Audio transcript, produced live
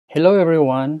Hello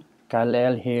everyone,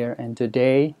 Kal-El here, and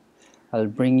today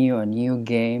I'll bring you a new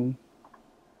game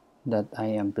that I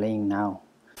am playing now.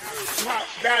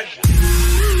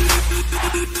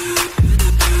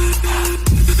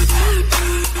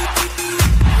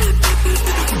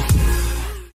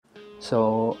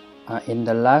 In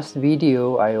the last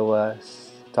video I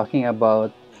was talking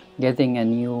about getting a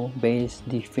new base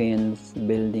defense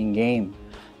building game,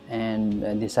 and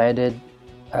I decided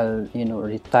I'll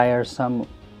retire some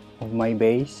of my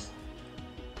base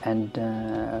and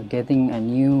getting a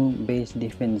new base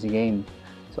defense game.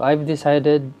 So I've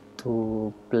decided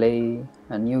to play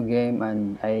a new game,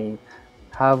 and I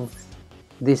have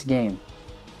this game.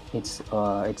 It's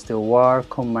the War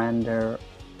Commander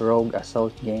Rogue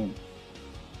Assault game.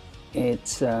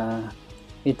 It's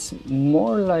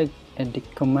more like the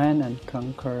Command and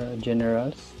Conquer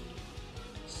Generals.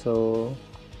 So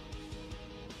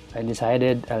I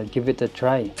decided I'll give it a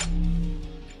try.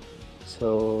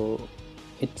 So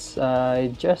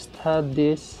I just had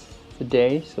this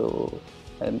today, so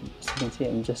as you can see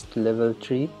I'm just level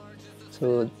 3.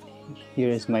 So here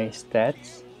is my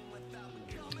stats,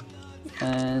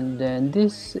 and then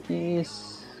this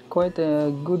is quite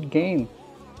a good game.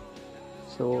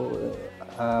 So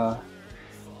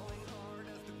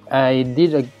I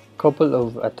did a couple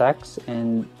of attacks,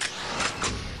 and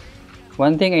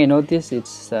one thing I noticed,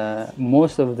 it's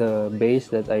most of the base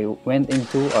that I went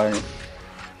into are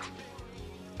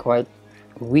quite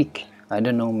weak. I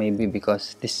don't know, maybe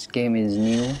because this game is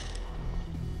new.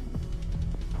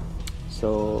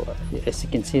 So as you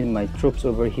can see, my troops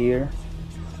over here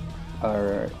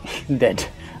are dead.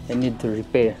 I need to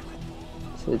repair,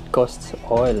 so it costs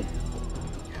oil.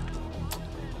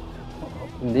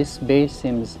 This base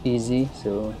seems easy,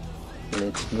 so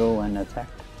let's go and attack.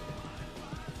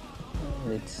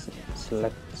 Let's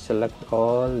select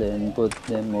all and put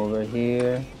them over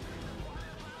here.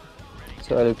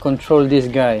 So I'll control this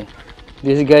guy.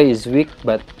 This guy is weak,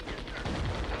 but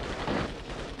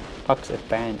packs a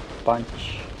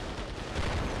punch.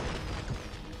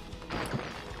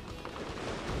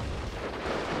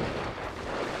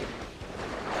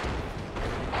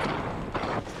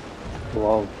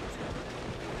 Wow,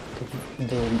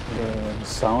 the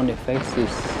sound effects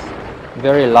is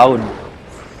very loud.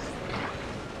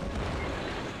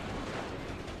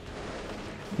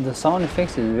 The sound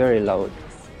effects is very loud.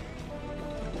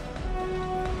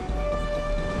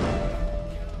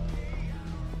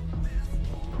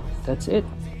 That's it.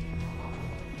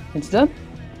 It's done.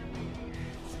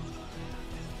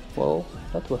 Whoa,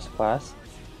 that was fast.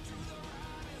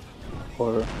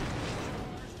 Or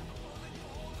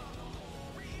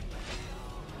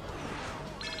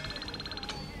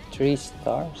 3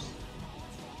 stars.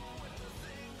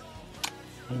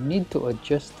 I need to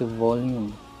adjust the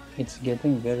volume. It's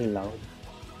getting very loud.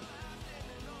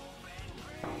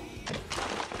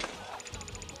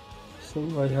 So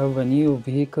I have a new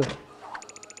vehicle.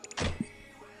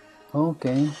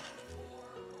 Okay.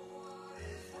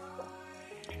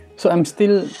 So I'm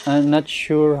still not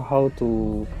sure how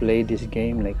to play this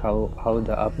game, like how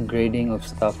the upgrading of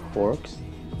stuff works.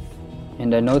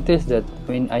 And I noticed that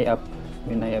when I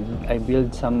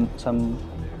build something,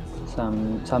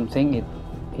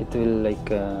 it will like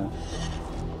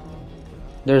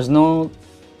there's no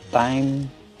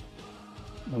time,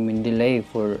 delay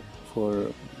for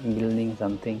building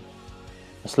something.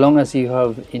 As long as you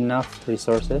have enough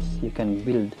resources, you can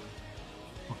build.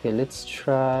 Okay, let's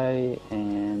try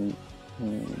and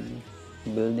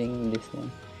building this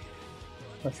one.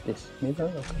 What's this? Middle?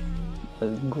 Okay,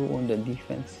 I'll go on the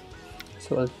defense.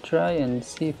 So I'll try and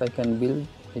see if I can build.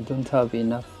 I don't have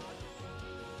enough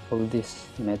of this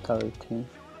metal thing.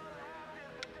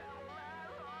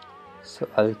 So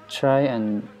I'll try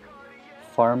and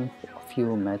farm a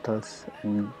few metals,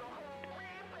 and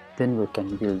then we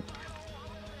can build.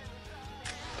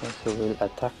 Okay, so we'll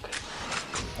attack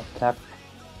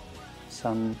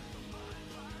some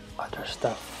other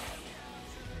stuff.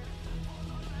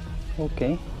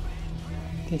 Okay,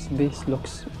 this base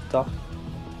looks tough.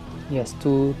 He has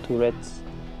 2 turrets,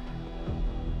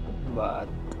 but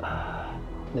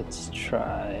let's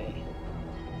try.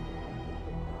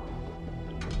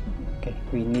 Okay,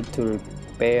 we need to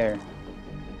repair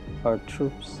our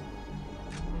troops.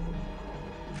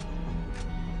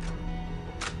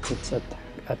 Let's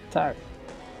attack.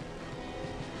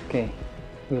 Okay,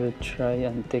 we'll try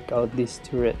and take out this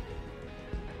turret.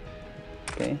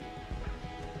 Okay.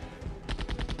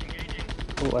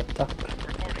 Oh, attack.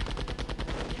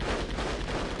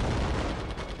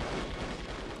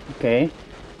 Okay,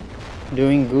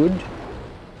 doing good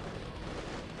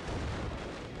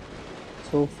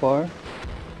so far.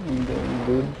 I'm doing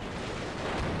good.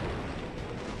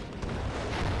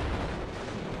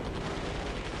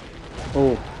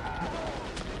 Oh,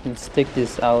 let's take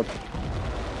this out.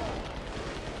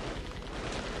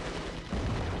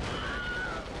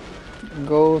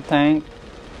 Go tank.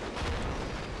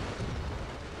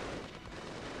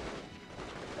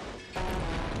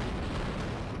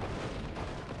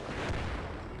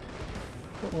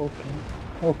 Okay.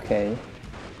 Okay.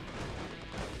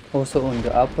 Also on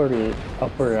the upper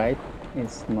right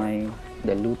is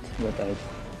the loot that I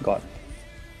got.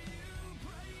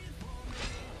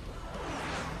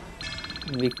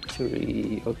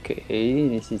 Victory. Okay,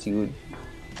 this is good.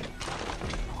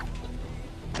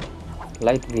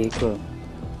 Light vehicle.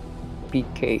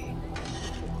 PK.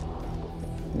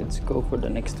 Let's go for the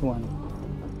next one.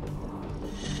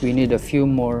 We need a few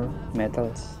more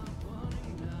metals.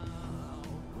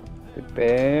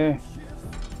 Prepare.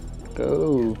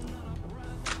 Go.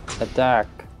 Attack.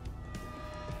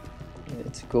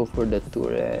 Let's go for the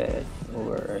turret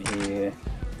over here.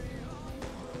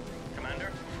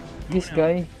 Commander? This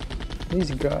guy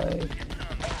is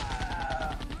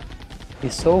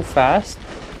so fast,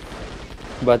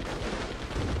 but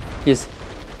his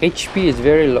HP is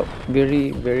very low,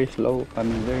 very slow. I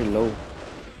mean very low.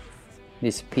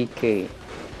 This PK,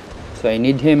 so I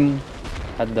need him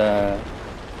at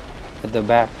the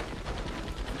back.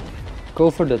 Go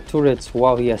for the turrets.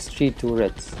 Wow, he has 3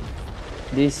 turrets.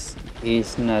 This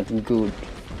is not good.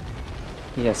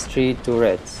 He has 3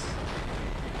 turrets.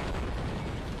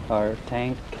 Our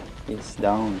tank is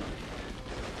down.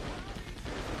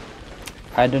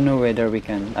 I don't know whether we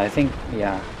can. I think,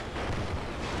 yeah,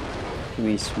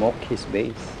 we smoke his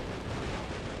base.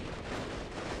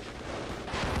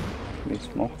 We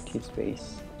smoked his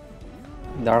base.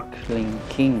 Darkling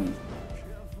King.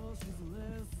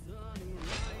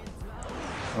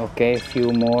 Okay,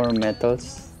 few more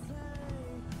metals.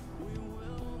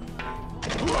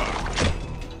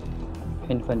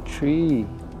 Infantry.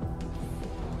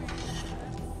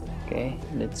 Okay,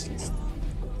 let's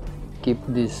keep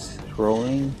this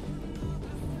rolling.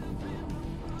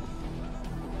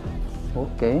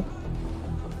 Okay,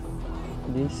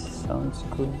 this sounds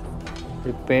good.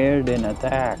 Prepare then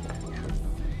attack.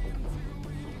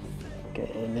 Okay,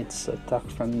 let's attack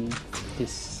from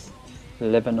this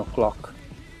 11 o'clock.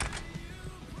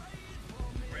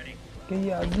 Okay,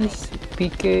 yeah, this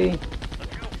PK.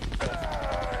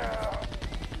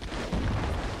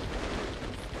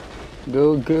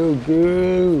 Go, go,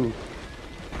 go!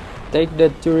 Take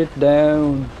that turret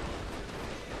down.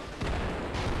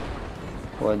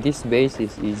 Well, this base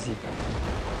is easy.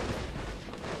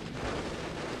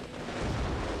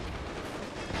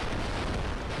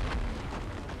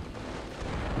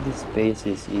 This base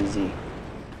is easy.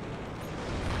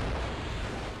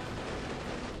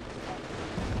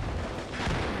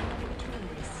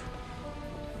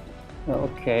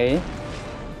 Okay.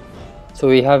 So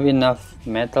we have enough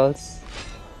metals.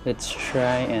 Let's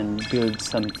try and build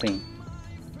something.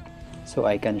 So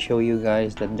I can show you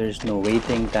guys that there's no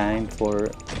waiting time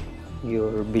for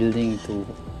your building to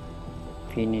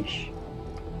finish.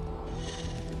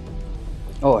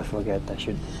 Oh, I forgot, I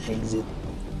should exit.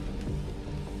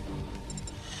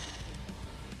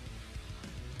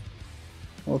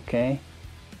 Okay,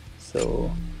 so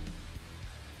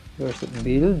there's a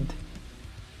build,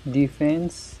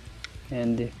 defense,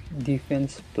 and the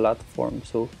defense platform.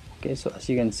 So okay, so as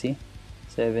you can see,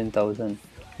 7,000.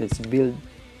 Let's build.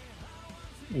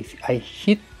 If I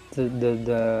hit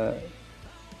the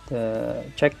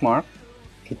check mark,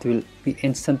 it will be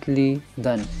instantly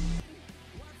done.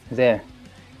 There.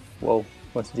 Whoa,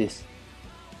 what's this?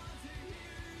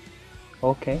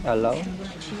 Okay, allow.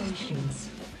 Congratulations.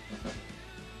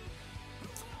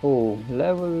 Oh,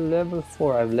 level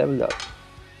 4. I've leveled up.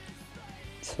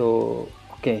 So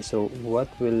okay, so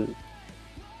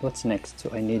what's next?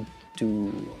 So I need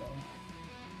to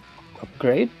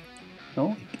upgrade.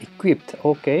 No, equipped.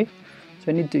 Okay, so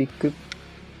I need to equip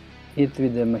it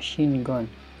with the machine gun.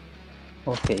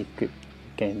 Okay, equipped.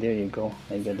 Okay, there you go.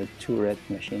 I got a turret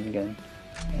machine gun.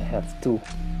 I have 2,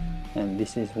 and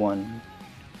this is 1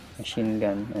 machine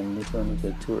gun, and this one is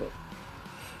a turret.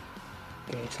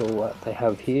 Okay, so what I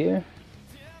have here?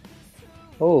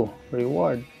 Oh,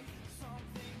 reward.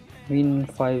 Win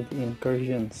 5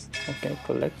 incursions. Okay,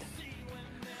 collect.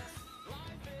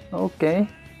 Okay,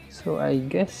 so I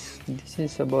guess this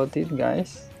is about it,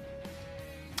 guys.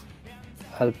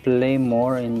 I'll play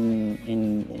more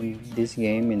in this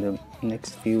game in the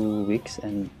next few weeks,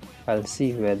 and I'll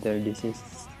see whether this is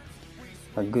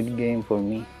a good game for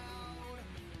me.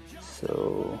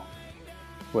 So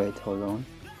wait, hold on.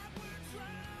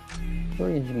 Where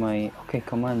is my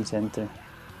command center?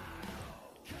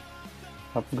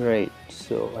 Upgrade.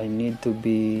 So I need to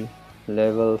be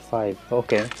level 5.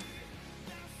 Okay.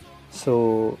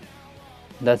 So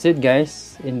that's it,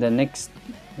 guys. In the next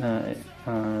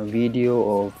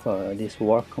video of this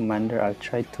War Commander, I'll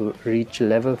try to reach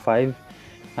level 5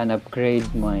 and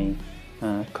upgrade my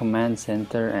command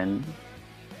center and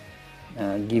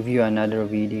give you another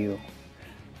video.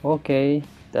 Okay,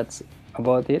 that's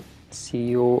about it. See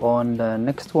you on the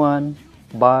next one.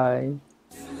 Bye.